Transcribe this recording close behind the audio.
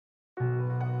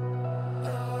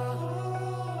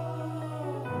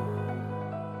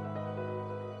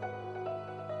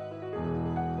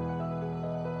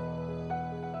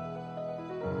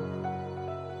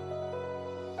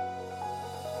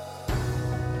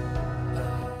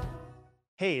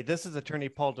Hey, this is attorney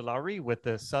Paul DeLaury with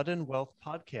the Sudden Wealth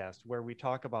Podcast, where we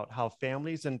talk about how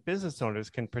families and business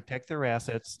owners can protect their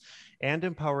assets and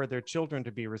empower their children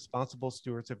to be responsible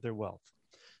stewards of their wealth.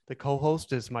 The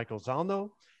co-host is Michael Zalno.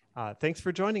 Thanks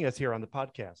for joining us here on the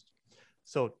podcast.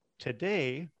 So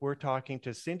today we're talking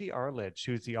to Cindy Arledge,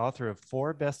 who's the author of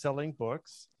 4 best-selling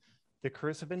books, The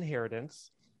Curse of Inheritance,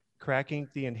 Cracking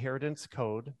the Inheritance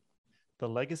Code, The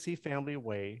Legacy Family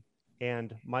Way,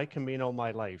 and My Camino, My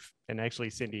Life. And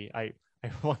actually, Cindy,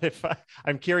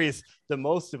 I'm curious the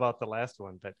most about the last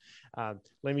one, but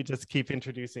let me just keep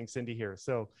introducing Cindy here.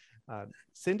 So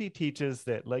Cindy teaches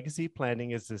that legacy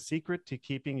planning is the secret to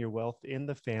keeping your wealth in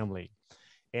the family.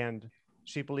 And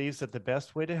she believes that the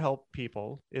best way to help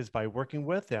people is by working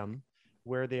with them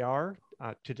where they are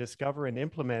to discover and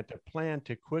implement a plan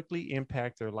to quickly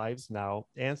impact their lives now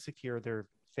and secure their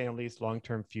family's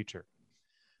long-term future.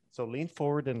 So lean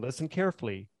forward and listen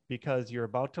carefully, because what you're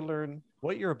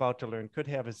about to learn could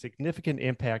have a significant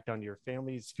impact on your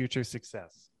family's future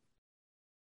success.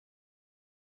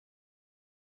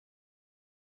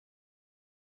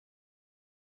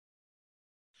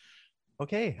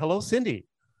 Okay. Hello, Cindy.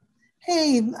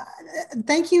 Hey,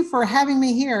 thank you for having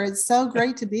me here. It's so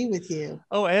great to be with you.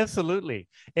 Oh, absolutely.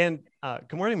 And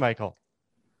good morning, Michael.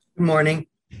 Good morning.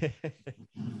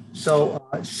 So,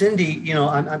 Cindy,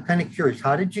 I'm kind of curious.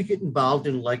 How did you get involved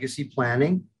in legacy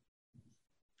planning?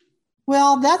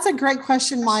 Well, that's a great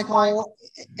question, Michael.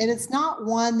 And it's not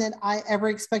one that I ever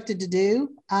expected to do.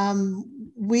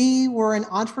 We were an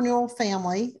entrepreneurial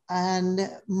family, and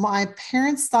my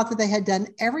parents thought that they had done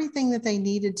everything that they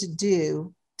needed to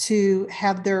do to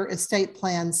have their estate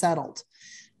plan settled.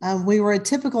 We were a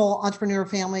typical entrepreneur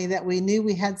family that we knew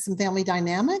we had some family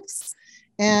dynamics.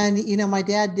 And, my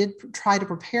dad did try to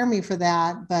prepare me for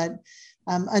that. But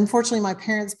unfortunately, my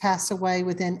parents passed away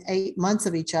within 8 months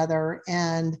of each other.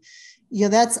 And,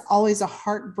 that's always a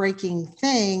heartbreaking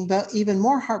thing, but even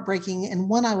more heartbreaking, and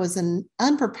one I was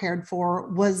unprepared for,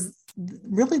 was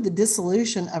really the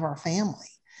dissolution of our family.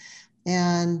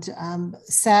 And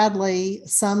sadly,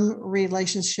 some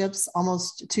relationships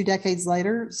almost 2 decades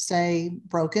later stay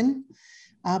broken.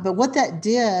 But what that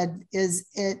did is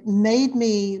it made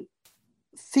me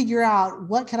figure out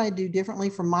what can I do differently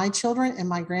for my children and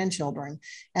my grandchildren.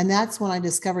 And that's when I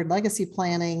discovered legacy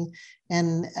planning,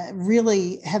 and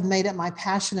really have made it my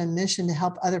passion and mission to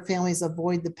help other families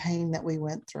avoid the pain that we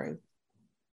went through.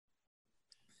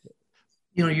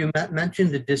 You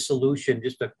mentioned the dissolution,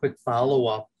 just a quick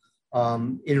follow-up.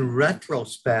 In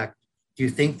retrospect, do you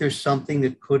think there's something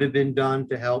that could have been done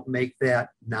to help make that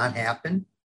not happen?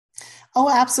 Oh,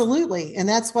 absolutely. And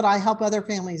that's what I help other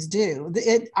families do.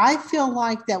 I feel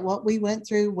like that what we went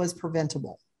through was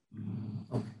preventable.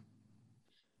 Okay.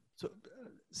 So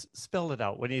spell it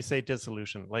out. When you say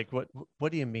dissolution, like what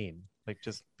do you mean? Like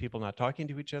just people not talking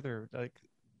to each other?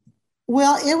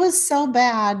 Well, it was so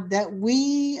bad that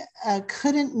we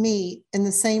couldn't meet in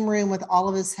the same room with all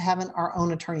of us having our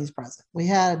own attorneys present. We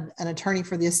had an attorney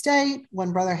for the estate.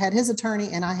 One brother had his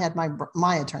attorney, and I had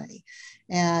my attorney.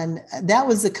 And that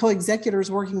was the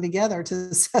co-executors working together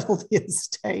to settle the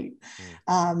estate.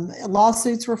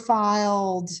 Lawsuits were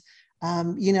filed,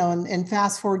 and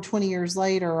fast forward 20 years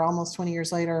later, almost 20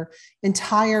 years later,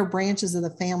 entire branches of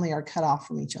the family are cut off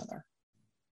from each other.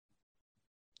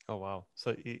 Oh, wow.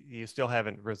 So you still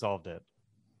haven't resolved it?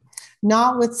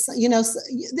 Not with,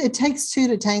 it takes 2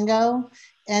 to tango.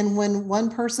 And when one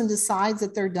person decides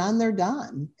that they're done, they're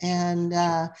done. And,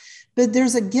 but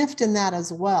there's a gift in that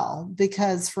as well,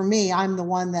 because for me, I'm the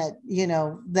one that,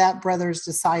 that brother's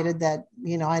decided that,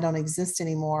 I don't exist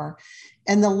anymore.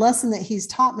 And the lesson that he's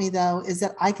taught me, though, is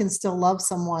that I can still love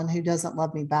someone who doesn't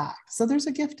love me back. So there's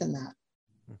a gift in that.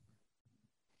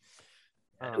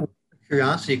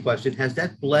 Curiosity question, has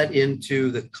that bled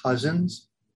into the cousins?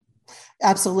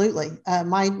 Absolutely.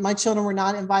 My children were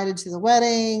not invited to the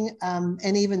wedding.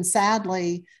 And even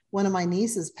sadly, one of my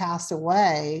nieces passed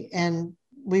away, and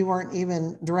we weren't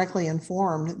even directly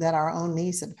informed that our own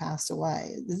niece had passed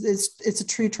away. It's a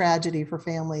true tragedy for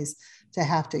families to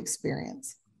have to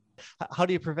experience. How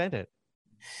do you prevent it?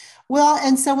 Well,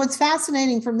 and so what's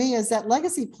fascinating for me is that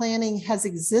legacy planning has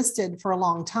existed for a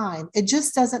long time. It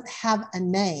just doesn't have a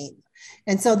name.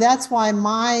 And so that's why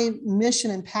my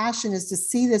mission and passion is to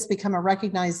see this become a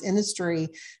recognized industry,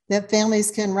 that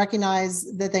families can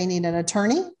recognize that they need an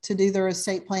attorney to do their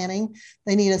estate planning.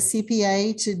 They need a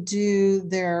CPA to do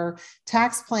their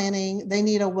tax planning. They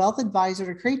need a wealth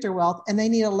advisor to create their wealth, and they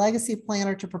need a legacy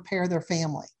planner to prepare their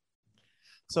family.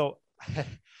 So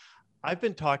I've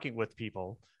been talking with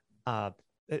people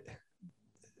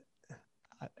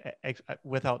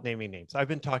without naming names. I've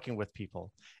been talking with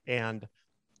people, and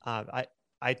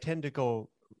I tend to go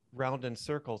round in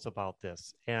circles about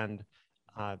this, and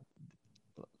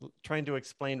trying to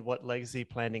explain what legacy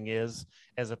planning is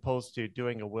as opposed to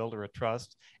doing a will or a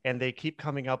trust. And they keep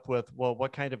coming up with, well,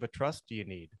 what kind of a trust do you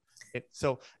need?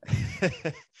 So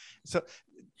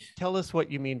tell us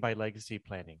what you mean by legacy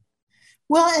planning.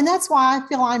 Well, and that's why I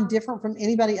feel I'm different from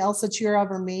anybody else that you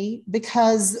ever meet,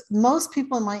 because most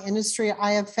people in my industry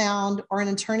I have found are an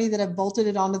attorney that have bolted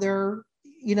it onto their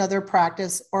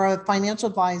practice, or a financial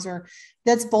advisor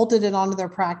that's bolted it onto their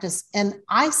practice. And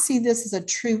I see this as a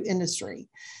true industry.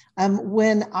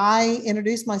 When I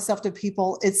introduce myself to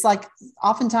people, it's like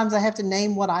oftentimes I have to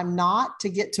name what I'm not to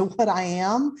get to what I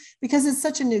am, because it's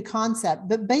such a new concept.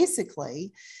 But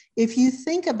basically, if you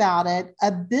think about it,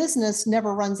 a business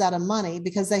never runs out of money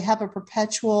because they have a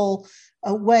perpetual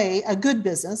way. A good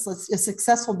business, a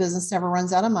successful business, never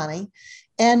runs out of money.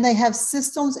 And they have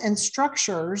systems and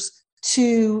structures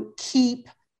to keep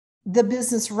the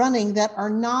business running that are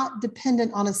not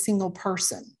dependent on a single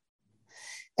person.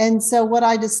 And so what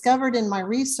I discovered in my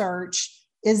research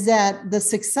is that the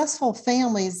successful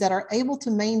families that are able to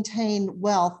maintain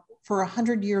wealth for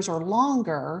 100 years or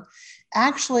longer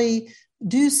actually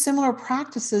do similar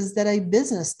practices that a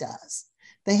business does.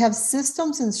 They have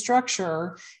systems and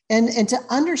structure, and to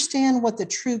understand what the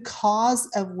true cause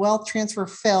of wealth transfer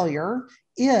failure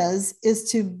is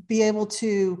to be able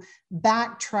to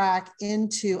backtrack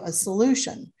into a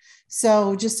solution.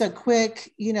 So just a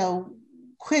quick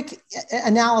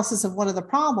analysis of one of the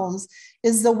problems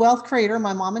is the wealth creator,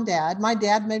 my mom and dad. My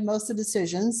dad made most of the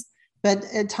decisions, but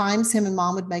at times him and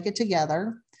mom would make it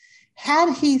together.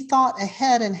 Had he thought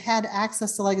ahead and had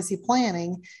access to legacy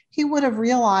planning, he would have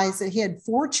realized that he had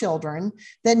 4 children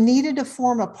that needed to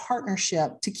form a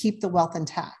partnership to keep the wealth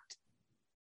intact.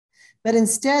 But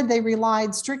instead, they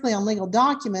relied strictly on legal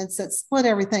documents that split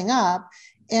everything up.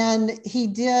 And he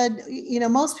did,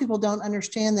 most people don't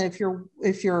understand that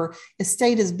if your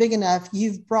estate is big enough,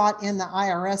 you've brought in the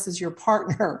IRS as your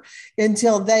partner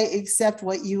until they accept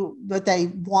what they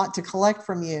want to collect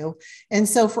from you. And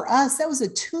so for us, that was a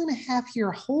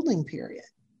 2.5-year holding period.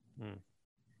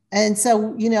 And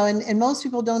so, and most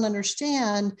people don't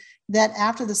understand that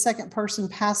after the second person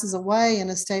passes away in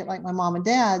a state like my mom and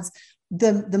dad's,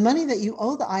 the money that you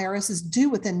owe the IRS is due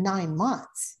within 9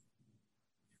 months,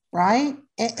 right?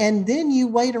 And then you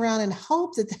wait around and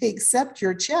hope that they accept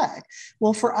your check.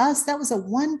 Well, for us, that was a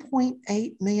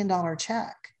 $1.8 million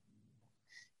check.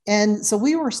 And so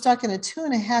we were stuck in a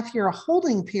 2.5-year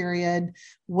holding period,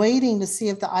 waiting to see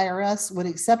if the IRS would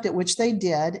accept it, which they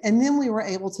did. And then we were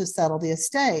able to settle the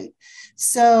estate.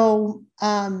 So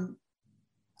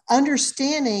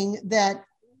understanding that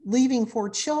leaving 4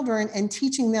 children and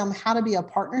teaching them how to be a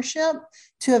partnership,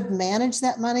 to have managed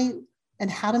that money and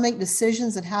how to make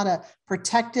decisions and how to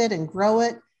protect it and grow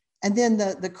it. And then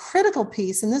the critical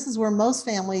piece, and this is where most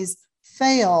families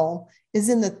fail, is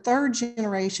in the 3rd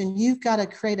generation, you've got to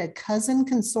create a cousin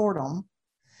consortium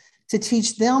to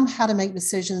teach them how to make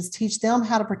decisions, teach them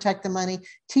how to protect the money,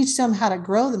 teach them how to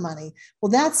grow the money.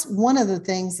 Well, that's one of the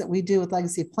things that we do with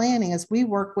legacy planning, is we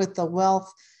work with the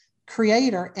wealth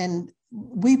creator and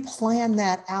we plan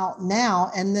that out now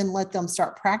and then let them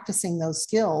start practicing those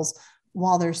skills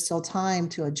while there's still time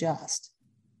to adjust.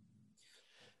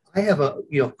 I have a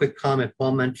quick comment.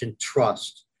 Paul mentioned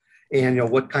trust, and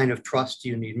what kind of trust do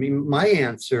you need? I mean, my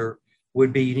answer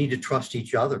would be you need to trust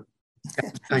each other.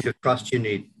 That's the kind of trust you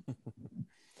need.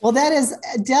 Well, that is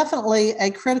definitely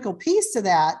a critical piece to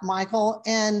that, Michael.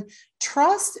 And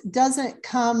trust doesn't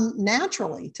come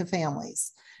naturally to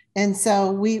families. And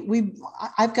so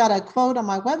I've got a quote on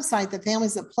my website that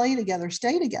families that play together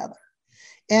stay together.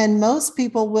 And most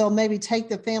people will maybe take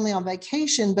the family on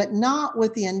vacation, but not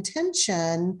with the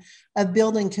intention of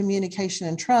building communication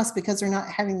and trust, because they're not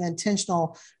having the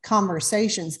intentional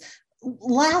conversations.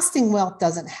 Lasting wealth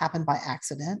doesn't happen by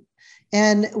accident.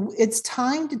 And it's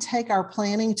time to take our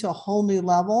planning to a whole new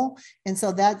level. And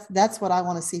so that's what I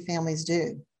want to see families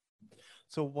do.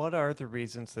 So what are the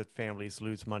reasons that families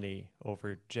lose money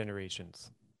over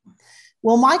generations?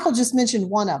 Well, Michael just mentioned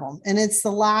one of them, and it's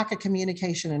the lack of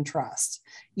communication and trust.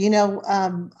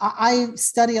 I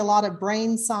study a lot of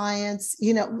brain science,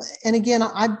 and again,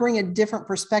 I bring a different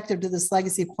perspective to this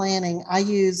legacy planning. I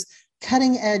use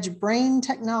cutting edge brain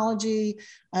technology,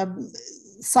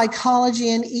 psychology,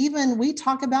 and even we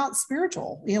talk about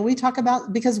spiritual,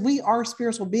 because we are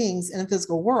spiritual beings in a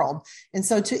physical world. And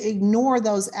so to ignore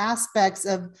those aspects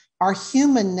of our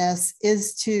humanness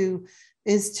is to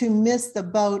miss the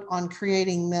boat on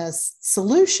creating this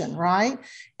solution, right?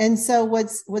 And so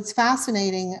what's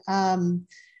fascinating,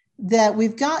 that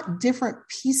we've got different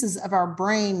pieces of our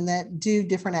brain that do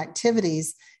different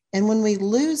activities. And when we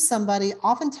lose somebody,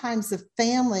 oftentimes the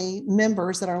family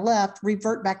members that are left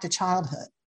revert back to childhood.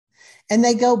 And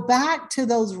they go back to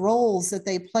those roles that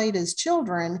they played as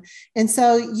children. And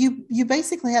so you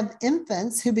basically have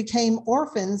infants who became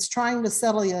orphans trying to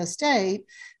settle the estate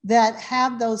that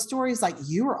have those stories like,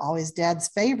 you were always dad's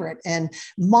favorite and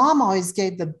mom always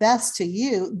gave the best to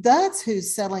you. That's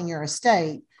who's settling your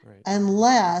estate, right,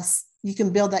 unless you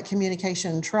can build that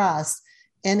communication and trust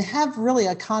and have really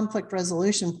a conflict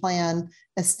resolution plan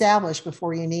established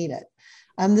before you need it.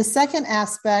 The second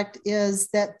aspect is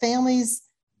that families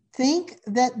think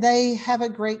that they have a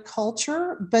great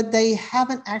culture, but they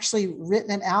haven't actually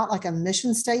written it out like a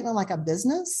mission statement, like a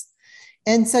business.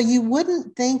 And so you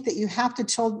wouldn't think that you have to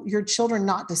tell your children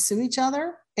not to sue each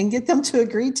other and get them to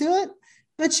agree to it,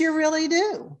 but you really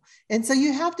do. And so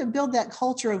you have to build that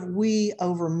culture of we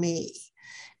over me.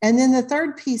 And then the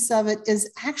third piece of it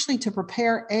is actually to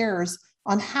prepare heirs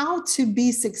on how to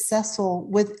be successful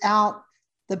without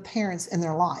the parents in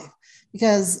their life.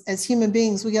 Because as human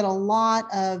beings, we get a lot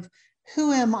of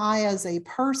who am I as a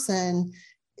person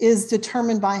is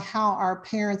determined by how our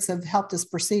parents have helped us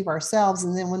perceive ourselves.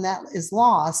 And then when that is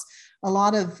lost, a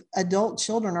lot of adult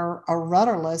children are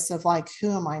rudderless of like,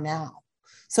 who am I now?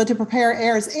 So to prepare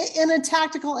heirs in a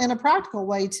tactical and a practical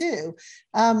way too.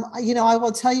 I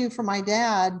will tell you from my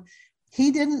dad,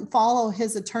 he didn't follow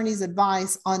his attorney's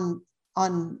advice on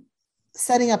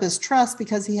setting up his trust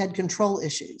because he had control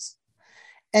issues.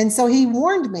 And so he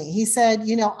warned me. He said,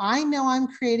 I know I'm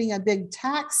creating a big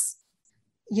tax,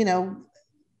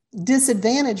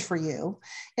 disadvantage for you.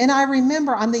 And I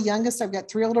remember I'm the youngest. I've got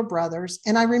 3 older brothers.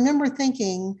 And I remember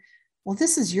thinking, well,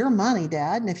 this is your money,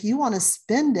 Dad. And if you want to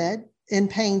spend it in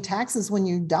paying taxes when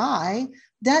you die,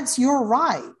 that's your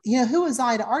right. Who was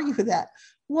I to argue with that?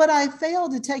 What I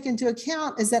failed to take into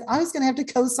account is that I was going to have to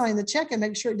co-sign the check and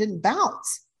make sure it didn't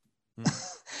bounce.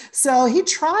 So he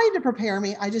tried to prepare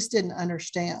me. I just didn't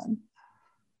understand.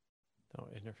 Oh,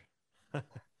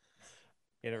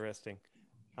 interesting.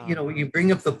 You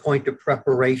bring up the point of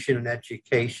preparation and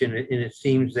education, and it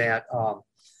seems that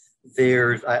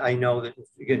I know that,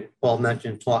 again, Paul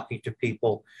mentioned talking to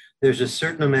people. There's a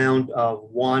certain amount of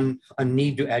a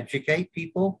need to educate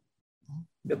people.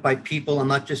 By people, I'm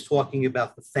not just talking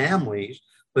about the families,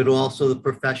 but also the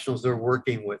professionals they're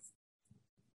working with.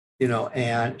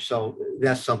 And so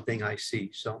that's something I see.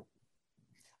 So.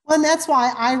 Well, and that's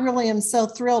why I really am so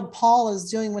thrilled Paul is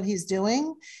doing what he's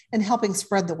doing and helping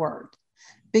spread the word.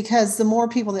 Because the more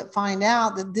people that find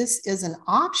out that this is an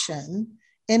option,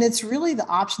 and it's really the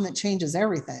option that changes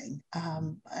everything.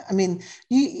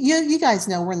 You guys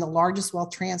know we're in the largest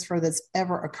wealth transfer that's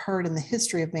ever occurred in the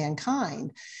history of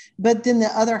mankind. But then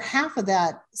the other half of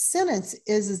that sentence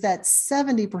is that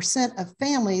 70% of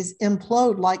families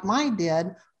implode like mine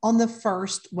did on the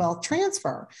first wealth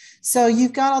transfer. So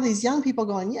you've got all these young people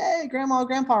going, yay, grandma,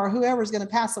 grandpa, or whoever's going to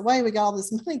pass away. We got all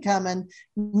this money coming,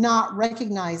 not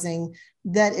recognizing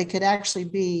that it could actually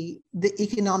be the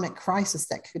economic crisis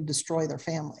that could destroy their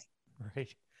family.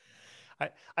 Right.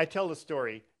 I tell the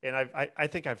story, and I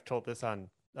think I've told this on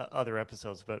other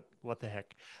episodes, but what the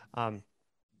heck.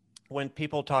 When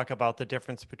people talk about the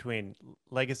difference between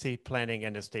legacy planning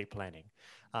and estate planning,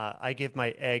 I give my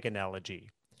egg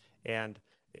analogy. And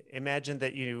imagine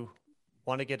that you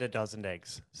want to get a dozen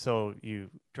eggs. So you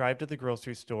drive to the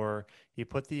grocery store, you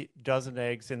put the dozen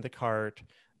eggs in the cart,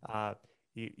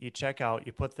 you check out,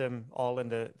 you put them all in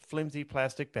the flimsy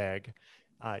plastic bag.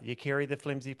 You carry the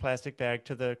flimsy plastic bag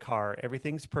to the car.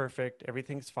 Everything's perfect.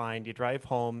 Everything's fine. You drive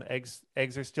home.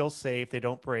 Eggs are still safe. They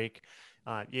don't break.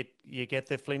 You get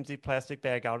the flimsy plastic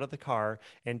bag out of the car.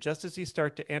 And just as you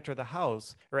start to enter the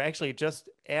house, or actually just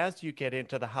as you get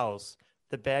into the house,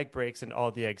 the bag breaks and all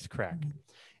the eggs crack. Mm-hmm.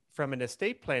 From an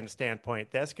estate plan standpoint,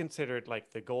 that's considered like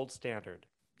the gold standard.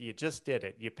 You just did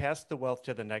it. You passed the wealth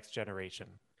to the next generation.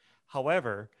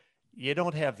 However, you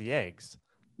don't have the eggs.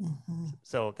 Mm-hmm.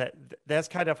 So that's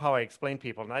kind of how I explain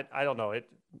people. And I don't know, it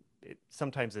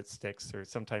sometimes it sticks, or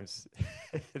sometimes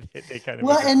they kind of.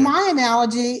 Well, and my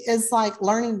analogy is like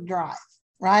learning to drive,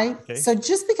 right? Okay. So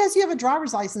just because you have a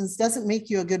driver's license doesn't make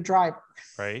you a good driver.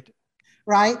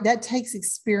 Right? That takes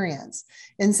experience.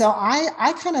 And so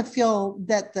I kind of feel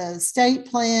that the estate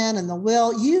plan and the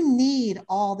will, you need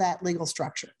all that legal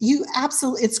structure.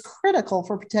 It's critical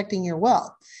for protecting your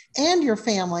wealth and your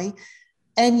family.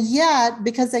 And yet,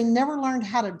 because they never learned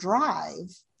how to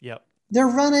drive, they're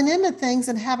running into things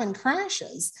and having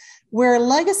crashes. Where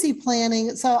legacy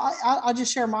planning, so I'll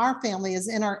just share, my family is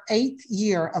in our 8th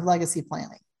year of legacy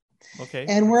planning. Okay.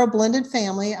 And we're a blended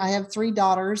family. I have three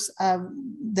daughters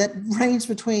that range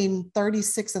between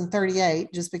 36 and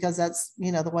 38, just because that's,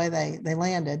 the way they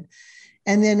landed.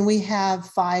 And then we have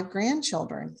 5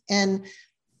 grandchildren. And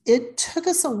it took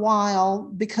us a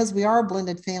while, because we are a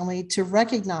blended family, to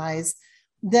recognize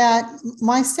that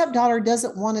my stepdaughter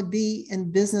doesn't want to be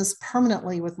in business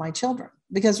permanently with my children,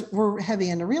 because we're heavy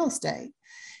into real estate.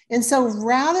 And so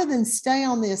rather than stay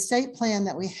on the estate plan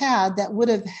that we had, that would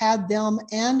have had them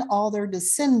and all their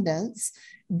descendants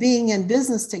being in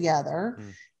business together,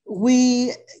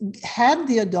 we had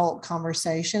the adult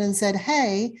conversation and said,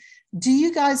 hey, do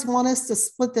you guys want us to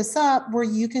split this up where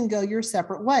you can go your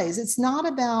separate ways? It's not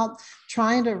about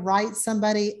trying to write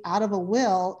somebody out of a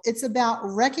will. It's about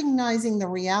recognizing the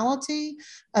reality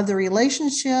of the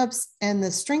relationships and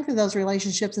the strength of those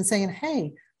relationships and saying,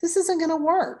 hey, this isn't going to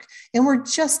work. And we're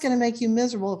just going to make you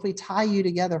miserable if we tie you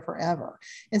together forever.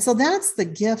 And so that's the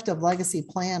gift of legacy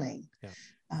planning. Yeah.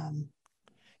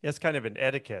 It's kind of an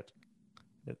etiquette.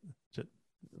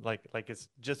 Like it's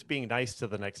just being nice to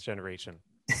the next generation,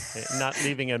 not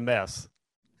leaving a mess.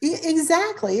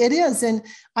 Exactly, it is. And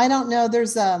I don't know,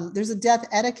 there's a death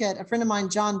etiquette. A friend of mine,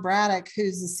 John Braddock,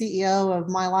 who's the CEO of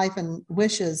My Life and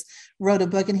Wishes, wrote a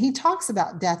book, and he talks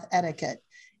about death etiquette.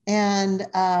 And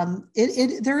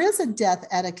there is a death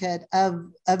etiquette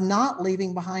of not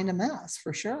leaving behind a mess,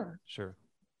 for sure. Sure.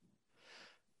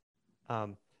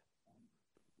 I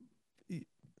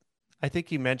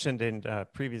think you mentioned in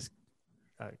previous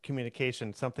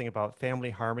communication something about family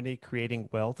harmony, creating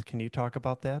wealth. Can you talk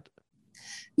about that?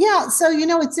 Yeah. So,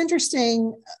 it's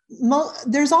interesting.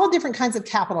 There's all different kinds of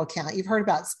capital account. You've heard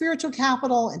about spiritual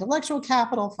capital, intellectual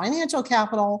capital, financial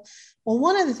capital. Well,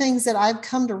 one of the things that I've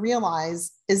come to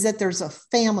realize is that there's a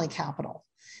family capital,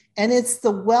 and it's the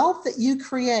wealth that you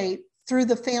create through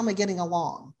the family getting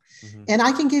along. Mm-hmm. And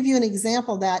I can give you an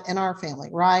example of that in our family,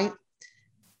 right?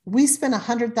 We spent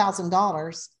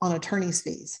 $100,000 on attorney's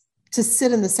fees to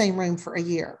sit in the same room for a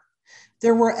year.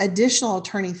 There were additional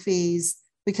attorney fees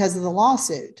because of the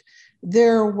lawsuit.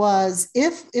 There was,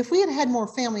 if we had had more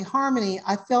family harmony,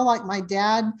 I feel like my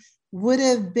dad would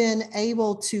have been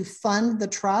able to fund the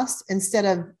trust instead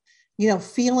of,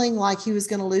 feeling like he was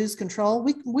going to lose control.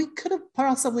 We could have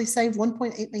possibly saved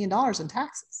 $1.8 million in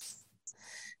taxes.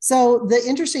 So the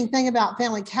interesting thing about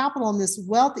family capital and this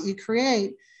wealth that you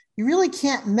create, you really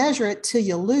can't measure it till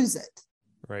you lose it.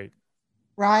 Right.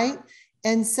 Right.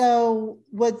 And so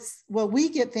what we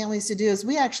get families to do is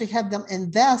we actually have them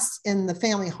invest in the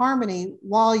family harmony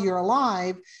while you're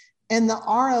alive. And the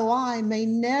ROI may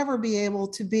never be able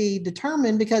to be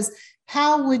determined, because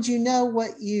how would you know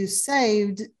what you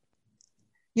saved?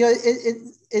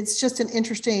 It's just an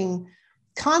interesting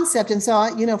concept. And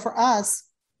so, for us,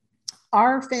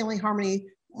 our family harmony,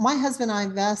 my husband and I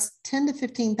invest $10,000 to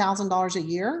 $15,000 a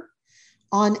year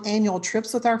on annual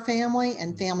trips with our family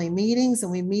and family meetings, and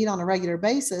we meet on a regular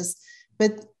basis.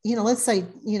 But, let's say,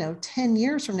 10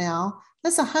 years from now,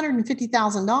 that's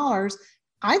 $150,000.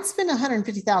 I'd spend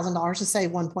 $150,000 to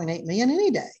save 1.8 million any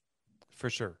day. For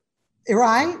sure.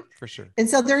 Right? For sure. And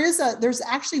so there's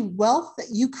actually wealth that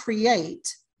you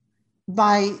create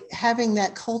by having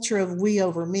that culture of we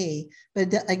over me.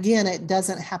 But again, it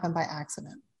doesn't happen by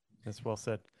accident. That's well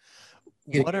said.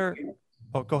 Go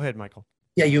ahead, Michael.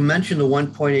 Yeah, you mentioned the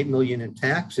 1.8 million in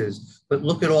taxes, but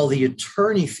look at all the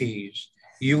attorney fees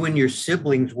you and your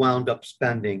siblings wound up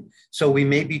spending. So we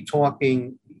may be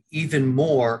talking even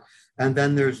more. And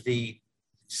then there's the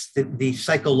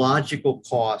psychological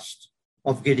cost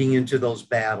of getting into those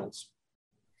battles.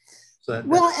 So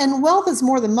and wealth is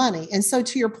more than money. And so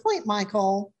to your point,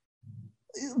 Michael,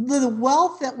 the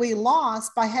wealth that we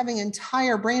lost by having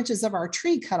entire branches of our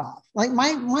tree cut off. Like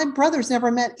my brothers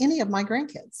never met any of my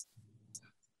grandkids.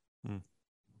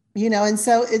 And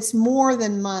so it's more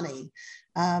than money,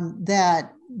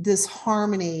 that this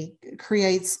harmony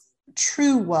creates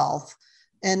true wealth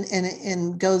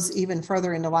and goes even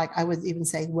further into, like, I would even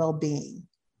say, well-being.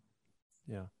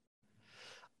 Yeah.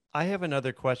 I have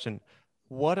another question.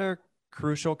 What are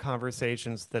crucial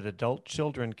conversations that adult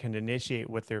children can initiate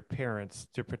with their parents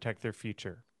to protect their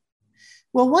future?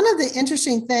 Well, one of the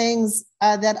interesting things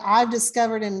that I've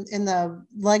discovered in the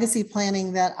legacy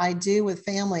planning that I do with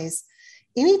families,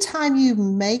 anytime you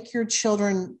make your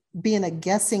children be in a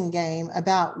guessing game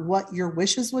about what your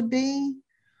wishes would be,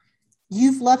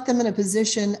 you've left them in a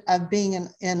position of being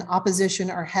in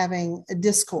opposition or having a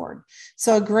discord.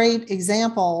 So a great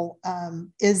example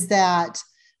is that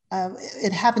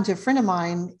it happened to a friend of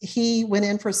mine. He went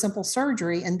in for simple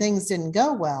surgery and things didn't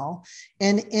go well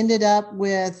and ended up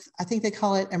with, I think they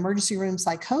call it emergency room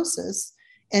psychosis,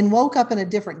 and woke up in a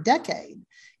different decade.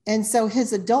 And so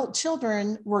his adult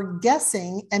children were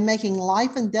guessing and making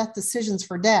life and death decisions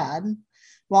for dad,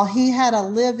 while he had a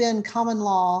live-in common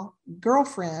law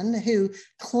girlfriend who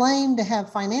claimed to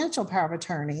have financial power of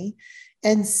attorney.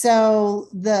 And so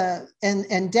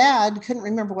and dad couldn't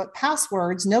remember what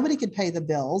passwords. Nobody could pay the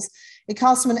bills. It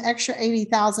cost him an extra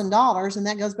 $80,000. And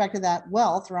that goes back to that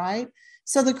wealth, right?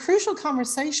 So the crucial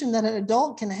conversation that an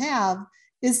adult can have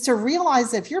is to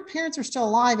realize that if your parents are still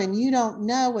alive and you don't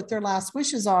know what their last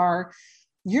wishes are,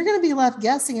 you're going to be left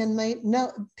guessing, and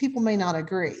people may not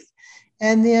agree.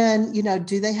 And then,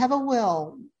 do they have a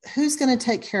will? Who's going to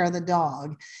take care of the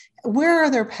dog? Where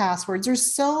are their passwords?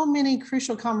 There's so many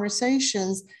crucial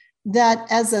conversations that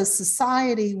as a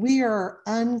society, we are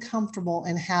uncomfortable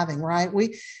in having, right?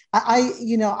 I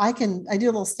do a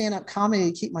little stand-up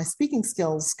comedy to keep my speaking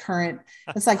skills current.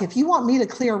 It's like, if you want me to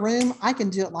clear a room, I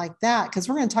can do it like that, because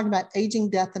we're going to talk about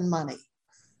aging, death, and money.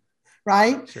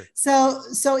 Right. Sure.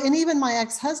 And even my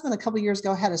ex-husband a couple of years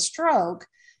ago had a stroke,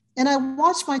 and I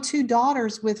watched my 2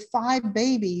 daughters with 5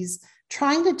 babies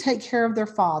trying to take care of their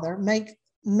father, make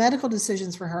medical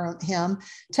decisions for him,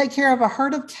 take care of a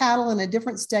herd of cattle in a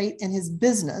different state in his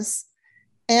business.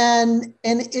 And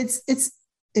it's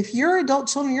if your adult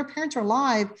children, your parents are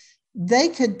alive, they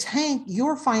could tank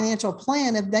your financial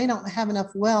plan if they don't have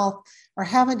enough wealth or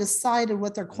haven't decided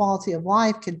what their quality of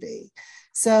life could be.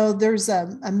 So there's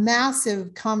a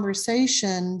massive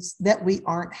conversations that we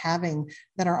aren't having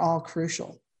that are all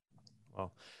crucial.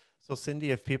 Well, so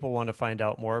Cindy, if people want to find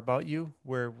out more about you,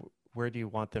 where do you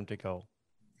want them to go?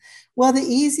 Well, the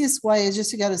easiest way is just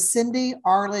to go to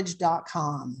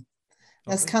cindyarledge.com.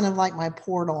 That's kind of like my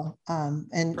portal,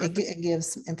 and it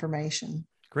gives information.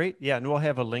 Great. Yeah. And we'll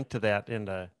have a link to that in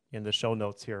the show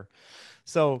notes here.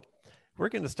 So we're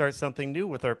going to start something new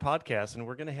with our podcast, and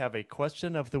we're going to have a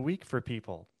question of the week for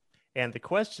people. And the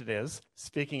question is,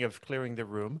 speaking of clearing the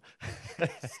room,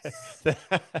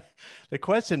 the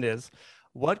question is,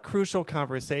 what crucial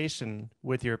conversation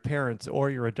with your parents or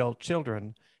your adult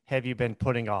children have you been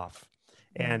putting off?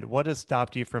 And what has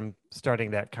stopped you from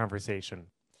starting that conversation?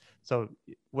 So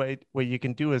what you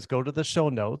can do is go to the show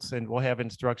notes, and we'll have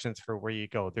instructions for where you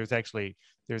go. There's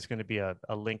going to be a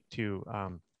link to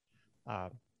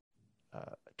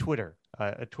Twitter,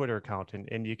 a Twitter account,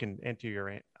 and you can enter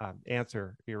your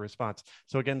answer, your response.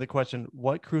 So again, the question,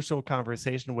 what crucial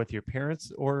conversation with your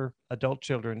parents or adult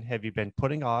children have you been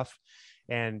putting off,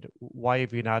 and why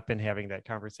have you not been having that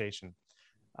conversation?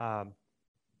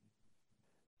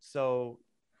 So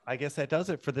I guess that does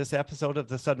it for this episode of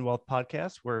the Sudden Wealth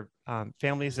Podcast, where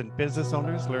families and business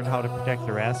owners learn how to protect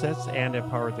their assets and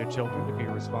empower their children to be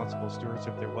responsible stewards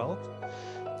of their wealth.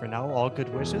 For now, all good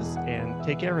wishes, and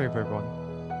take care, everyone.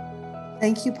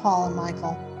 Thank you, Paul and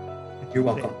Michael. You're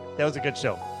welcome. That was a good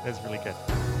show. That was really good.